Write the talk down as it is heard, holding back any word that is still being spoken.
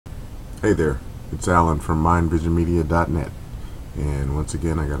Hey there, it's Allan from mindvisionmedia.net, and once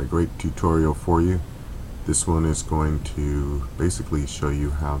again I got a great tutorial for you. This one is going to basically show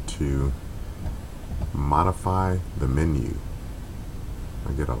you how to modify the menu.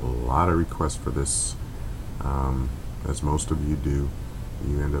 I get a lot of requests for this, as most of you do.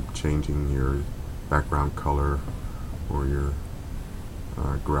 You end up changing your background color, or your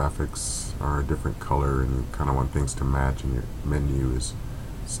graphics are a different color, and you kind of want things to match, and your menu is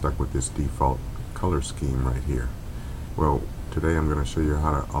stuck with this default color scheme right here. Well, today I'm going to show you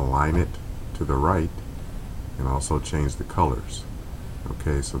how to align it to the right and also change the colors.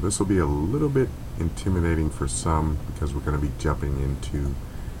 Okay, so this will be a little bit intimidating for some because we're going to be jumping into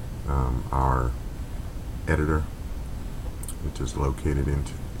our editor, which is located in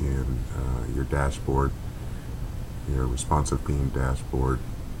your dashboard, your Responsive Theme dashboard,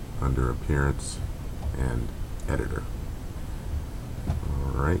 under Appearance and Editor.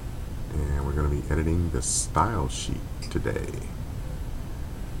 Alright, and we're going to be editing the style sheet today.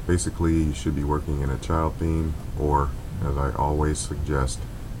 Basically, you should be working in a child theme, or, as I always suggest,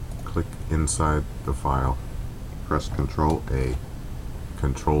 click inside the file, press Control A,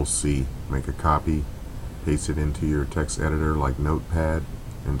 Control C, make a copy, paste it into your text editor like Notepad,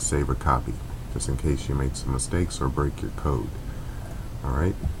 and save a copy, just in case you make some mistakes or break your code.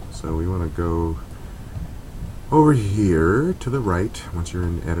 Alright, so we want to go over here to the right. Once you're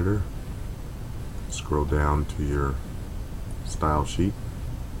in Editor, scroll down to your style sheet.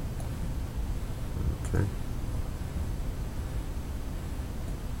 Okay.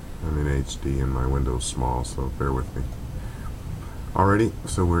 I'm in HD and my window's small, so bear with me. Alrighty,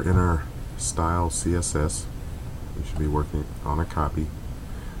 so we're in our style CSS. You should be working on a copy,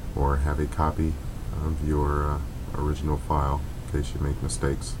 or have a copy of your original file in case you make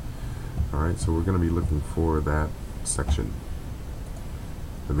mistakes. Alright, so we're going to be looking for that section,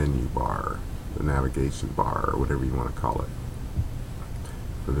 the menu bar, the navigation bar, or whatever you want to call it.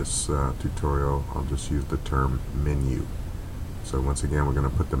 For this tutorial, I'll just use the term menu. So once again, we're going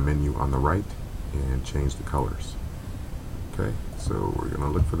to put the menu on the right and change the colors. Okay, so we're going to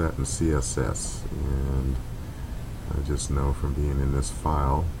look for that in CSS, and I just know from being in this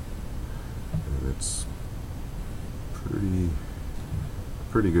file that it's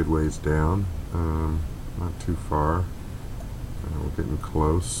pretty good ways down, not too far. We're getting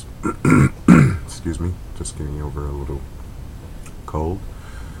close. Excuse me, just getting over a little cold.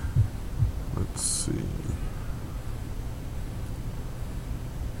 Let's see.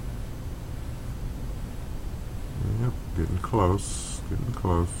 Yep, getting close, getting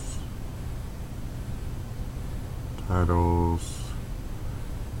close. Titles.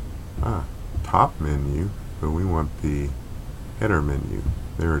 Top menu, but we want the header menu.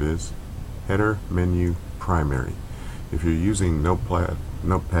 There it is. Header menu primary. If you're using Notepad++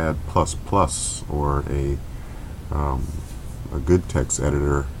 or a good text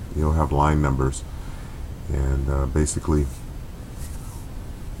editor, you'll have line numbers, and basically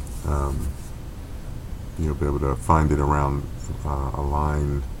you'll be able to find it around a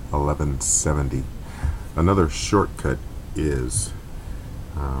line 1170. Another shortcut is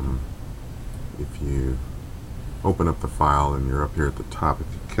if you open up the file and you're up here at the top, if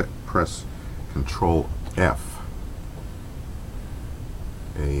you press Control F,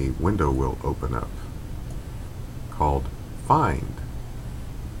 a window will open up called Find.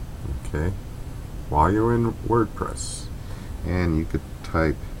 Okay, while you're in WordPress, and you could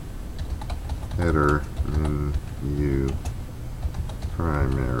type header menu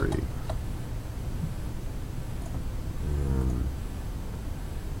primary and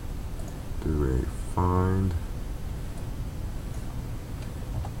do a find.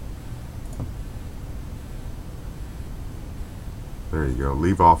 There you go.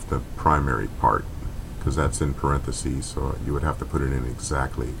 Leave off the primary part because that's in parentheses, so you would have to put it in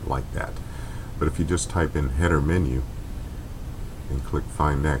exactly like that. But if you just type in header menu and click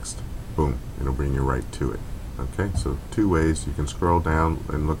find next, boom, it'll bring you right to it. Okay, so two ways you can scroll down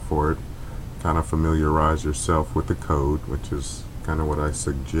and look for it, kind of familiarize yourself with the code, which is kind of what I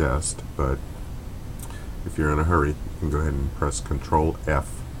suggest. But if you're in a hurry, you can go ahead and press Control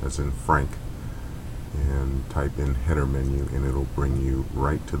F as in Frank and type in header menu, and it'll bring you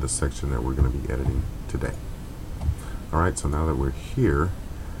right to the section that we're going to be editing today. Alright, so now that we're here,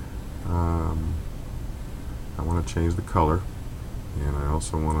 I want to change the color, and I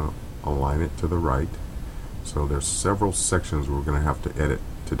also want to align it to the right. So there's several sections we're going to have to edit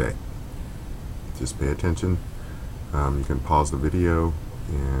today. Just pay attention. You can pause the video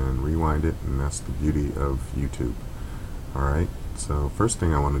and rewind it, and that's the beauty of YouTube. Alright, so first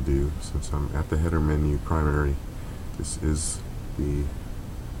thing I want to do, since I'm at the header menu primary, this is the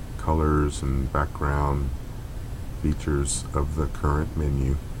colors and background features of the current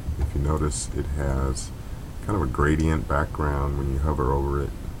menu. If you notice, it has kind of a gradient background when you hover over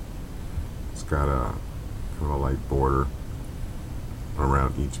it. It's got a kind of a light border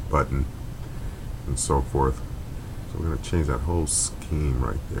around each button and so forth. So we're going to change that whole scheme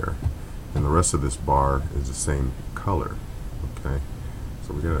right there. And the rest of this bar is the same color. Okay,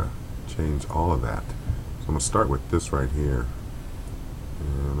 so we're going to change all of that. So I'm going to start with this right here.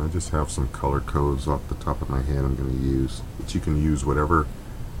 And I just have some color codes off the top of my head I'm going to use. But you can use whatever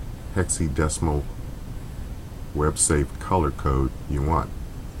hexadecimal web safe color code you want.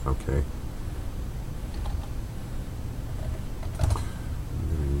 Okay. I'm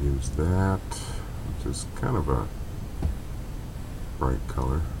going to use that, which is kind of a bright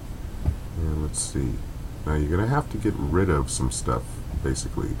color. And let's see. Now you're going to have to get rid of some stuff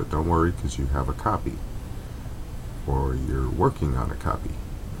basically, but don't worry because you have a copy. Or you're working on a copy,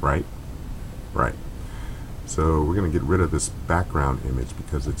 right? Right. So we're going to get rid of this background image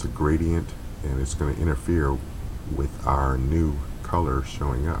because it's a gradient and it's going to interfere with our new color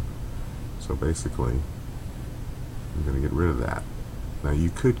showing up. So basically, I'm going to get rid of that. Now you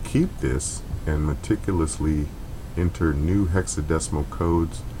could keep this and meticulously enter new hexadecimal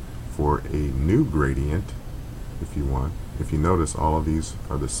codes for a new gradient if you want. If you notice, all of these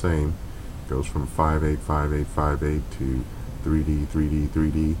are the same. It goes from 585858 to 3D 3D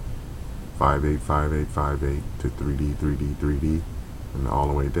 3D, 585858 to 3D 3D 3D, and all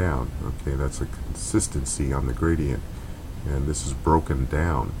the way down. Okay, that's a consistency on the gradient, and this is broken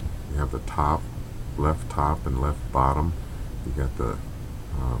down. You have the top, and left bottom. You got the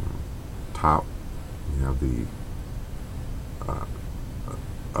top. You have the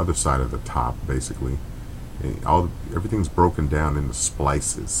other side of the top, basically. Everything's broken down into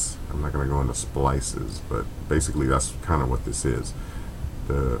splices. I'm not going to go into splices, but basically that's kind of what this is.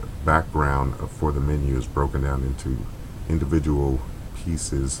 The background for the menu is broken down into individual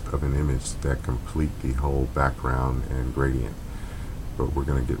pieces of an image that complete the whole background and gradient. But we're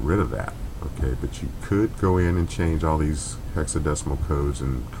going to get rid of that. Okay, but you could go in and change all these hexadecimal codes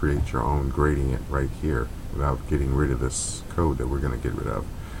and create your own gradient right here without getting rid of this code that we're going to get rid of.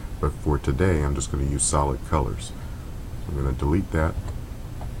 But for today, I'm just going to use solid colors. I'm going to delete that,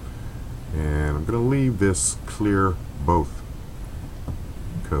 and I'm going to leave this clear both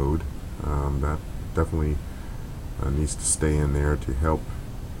code. That definitely needs to stay in there to help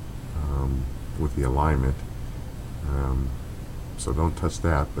with the alignment. So don't touch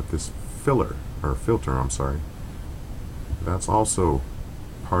that. But this filter, I'm sorry, that's also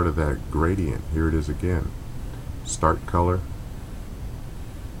part of that gradient. Here it is again. Start color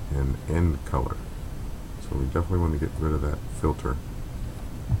and end color. So we definitely want to get rid of that filter.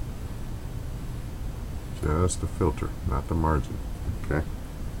 Just the filter, not the margin. Okay.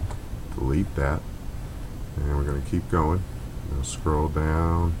 Delete that. And we're going to keep going. I'm going to scroll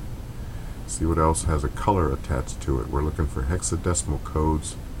down. See what else has a color attached to it. We're looking for hexadecimal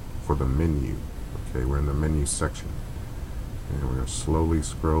codes for the menu. Okay, we're in the menu section. And we're going to slowly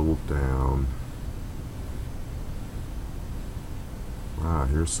scroll down. Ah,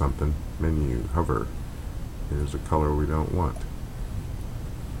 here's something. Menu, hover. Here's a color we don't want.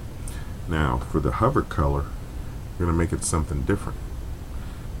 Now, for the hover color, we're going to make it something different.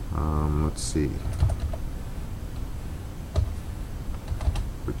 Let's see.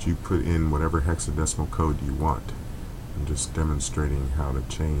 But you put in whatever hexadecimal code you want. I'm just demonstrating how to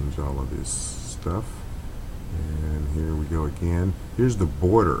change all of this stuff. And here we go again. Here's the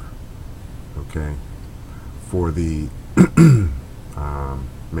border, okay, for the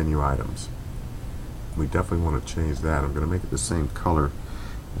menu items. We definitely want to change that. I'm going to make it the same color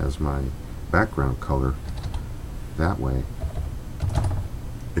as my background color. That way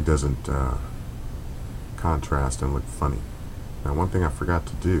it doesn't contrast and look funny. Now, one thing I forgot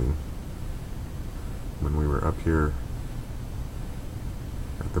to do when we were up here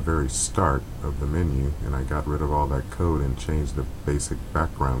at the very start of the menu and I got rid of all that code and changed the basic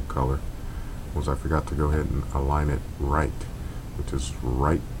background color was I forgot to go ahead and align it right, which is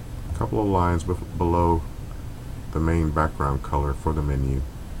right a couple of lines below the main background color for the menu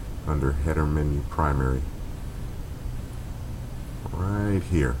under header menu primary. Right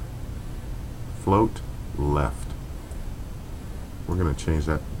here. Float left. We're going to change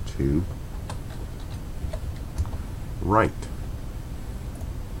that to right.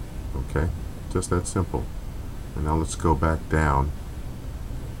 Okay, just that simple. And now let's go back down.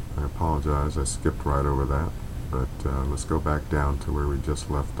 I apologize, I skipped right over that, but let's go back down to where we just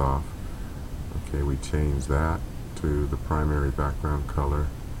left off. Okay, we changed that to the primary background color,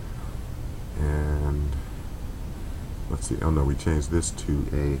 and let's see, oh no, we changed this to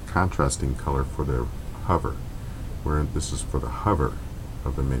a contrasting color for the hover, where this is for the hover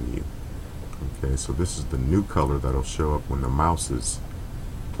of the menu. Okay, so this is the new color that'll show up when the mouse is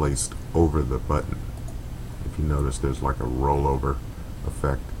placed over the button. If you notice, there's like a rollover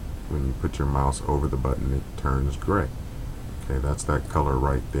effect. When you put your mouse over the button, it turns gray. Okay, that's that color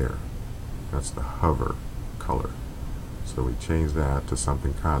right there. That's the hover color. So we changed that to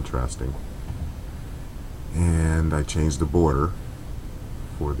something contrasting. And I changed the border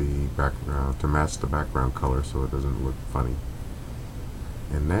for the background to match the background color so it doesn't look funny.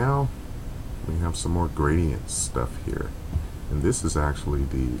 And now we have some more gradient stuff here. And this is actually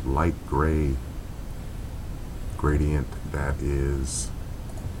the light gray gradient that is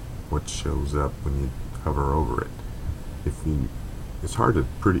what shows up when you hover over it. It's hard to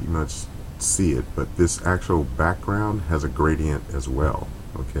pretty much see it, but this actual background has a gradient as well.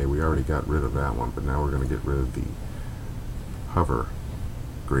 Okay, we already got rid of that one, but now we're going to get rid of the hover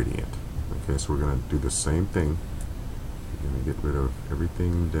gradient. Okay, so we're going to do the same thing. We're going to get rid of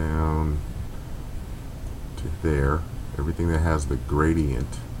everything down to there, everything that has the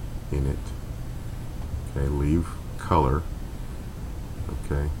gradient in it. Okay, leave color.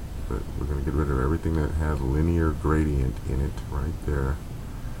 Okay, but we're going to get rid of everything that has linear gradient in it right there.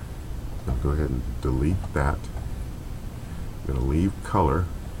 I'm going to go ahead and delete that. I'm going to leave color,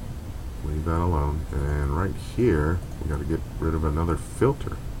 leave that alone, and right here we got to get rid of another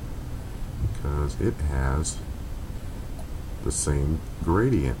filter because it has the same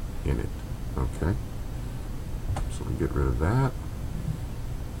gradient in it. Okay, so we get rid of that,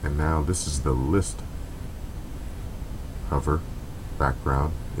 and now this is the list hover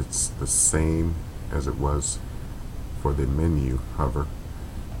background. It's the same as it was for the menu hover.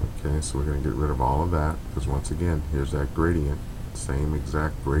 Okay, so we're going to get rid of all of that because once again, here's that gradient, same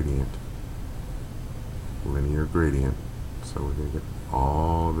exact gradient, linear gradient. So we're going to get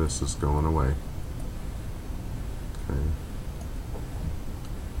all this is going away. Okay,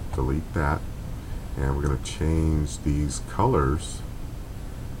 delete that, and we're going to change these colors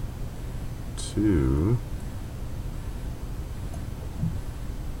to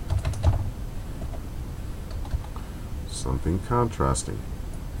something contrasting.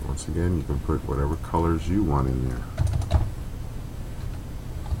 Once again, you can put whatever colors you want in there.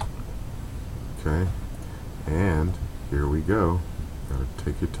 Okay, and here we go. Gotta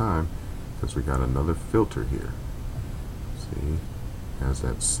take your time because we got another filter here. See, has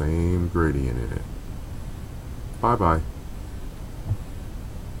that same gradient in it. Bye bye.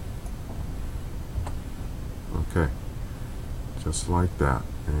 Okay, just like that.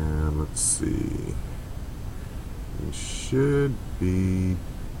 And let's see. We should be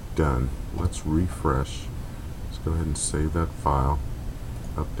done. Let's refresh. Let's go ahead and save that file.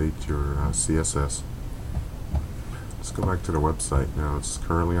 Update your CSS. Let's go back to the website now. It's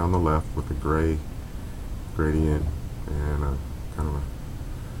currently on the left with a gray gradient and a kind of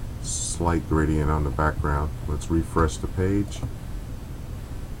a slight gradient on the background. Let's refresh the page.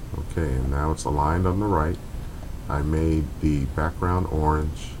 Okay, and now it's aligned on the right. I made the background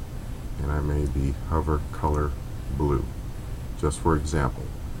orange and I made the hover color blue, just for example.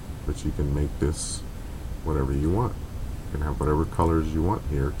 But you can make this whatever you want. You can have whatever colors you want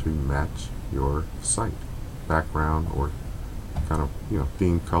here to match your site background, or kind of, you know,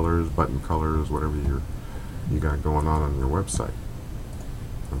 theme colors, button colors, whatever you got going on your website.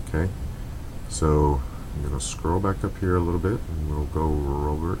 Okay, so I'm going to scroll back up here a little bit and we'll go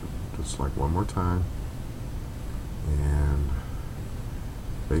over it just like one more time. And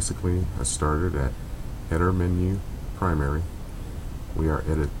basically I started at header menu primary. We are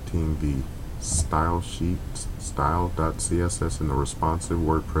editing the Stylesheet style.css in the Responsive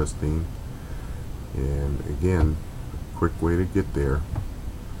WordPress theme. And again, a quick way to get there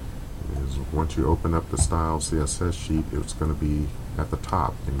is once you open up the style CSS sheet, it's going to be at the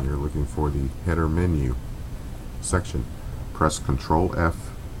top and you're looking for the header menu section. Press Ctrl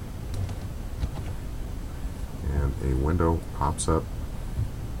F and a window pops up,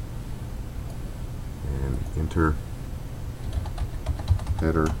 and enter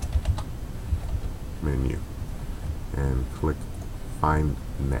header menu and click Find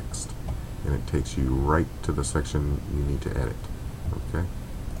Next, and it takes you right to the section you need to edit. Okay,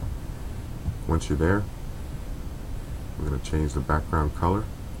 once you're there, we're going to change the background color,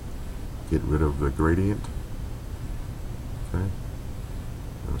 get rid of the gradient. Okay,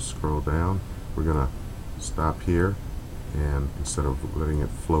 I'm going to scroll down. We're going to stop here, and instead of letting it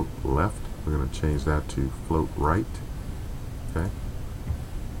float left, we're going to change that to float right. Okay,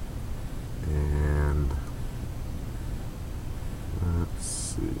 and let's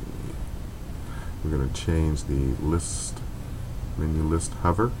see, We're going to change the menu list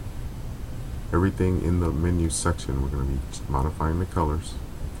hover. Everything in the menu section, we're going to be modifying the colors.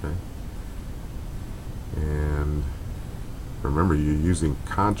 Okay. And remember, you're using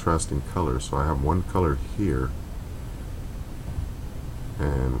contrasting colors, so I have one color here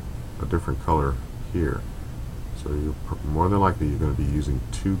and a different color here. So you're more than likely you're going to be using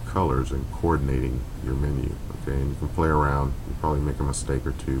two colors and coordinating your menu. Okay, and you can play around. You probably make a mistake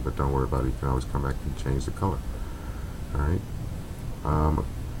or two, but don't worry about it. You can always come back and change the color. All right.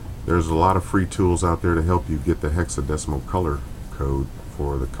 There's a lot of free tools out there to help you get the hexadecimal color code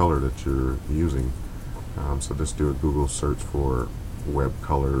for the color that you're using. So just do a Google search for web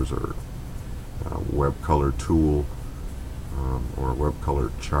colors or web color tool or web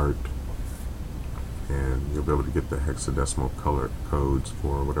color chart, and you'll be able to get the hexadecimal color codes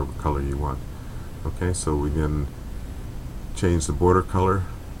for whatever color you want. Okay, so we then change the border color.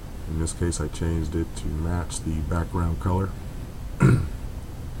 In this case, I changed it to match the background color.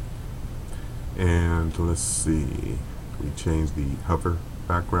 And let's see, we changed the hover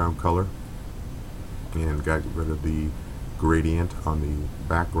background color and got rid of the gradient on the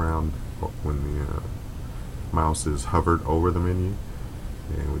background when the mouse is hovered over the menu,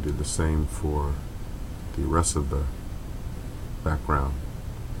 and we did the same for the rest of the background.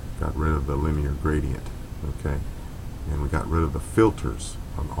 Got rid of the linear gradient. Okay, and we got rid of the filters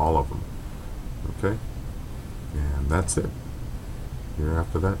on all of them. Okay, and that's it. Here,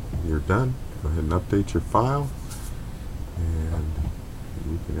 after that, you're done. Go ahead and update your file, and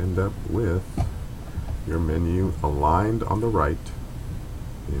you can end up with your menu aligned on the right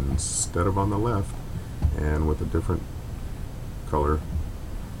instead of on the left, and with a different color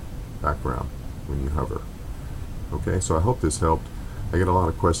background when you hover. Okay, so I hope this helped. I get a lot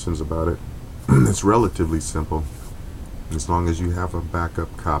of questions about it. It's relatively simple. As long as you have a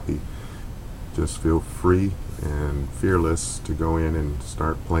backup copy, just feel free and fearless to go in and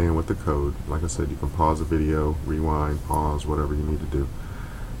start playing with the code. Like I said, you can pause the video, rewind, pause, whatever you need to do.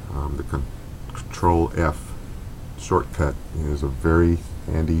 The Control F shortcut is a very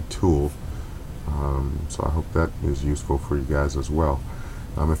handy tool, so I hope that is useful for you guys as well.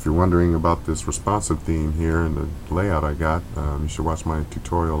 If you're wondering about this responsive theme here and the layout I got, you should watch my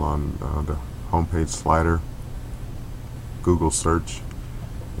tutorial on the homepage slider, Google search,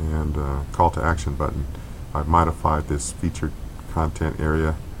 and call to action button. I've modified this featured content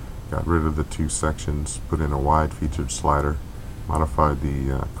area, got rid of the two sections, put in a wide featured slider, modified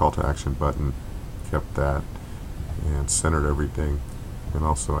the call to action button, kept that, and centered everything, and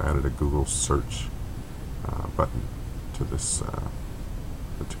also added a Google search button to this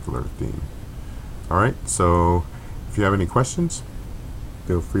particular theme. Alright, so if you have any questions,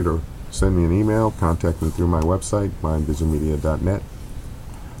 feel free to send me an email, contact me through my website, mindvisionmedia.net.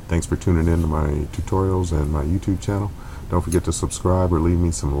 Thanks for tuning in to my tutorials and my YouTube channel. Don't forget to subscribe or leave me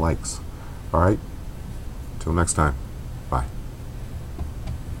some likes. Alright, till next time.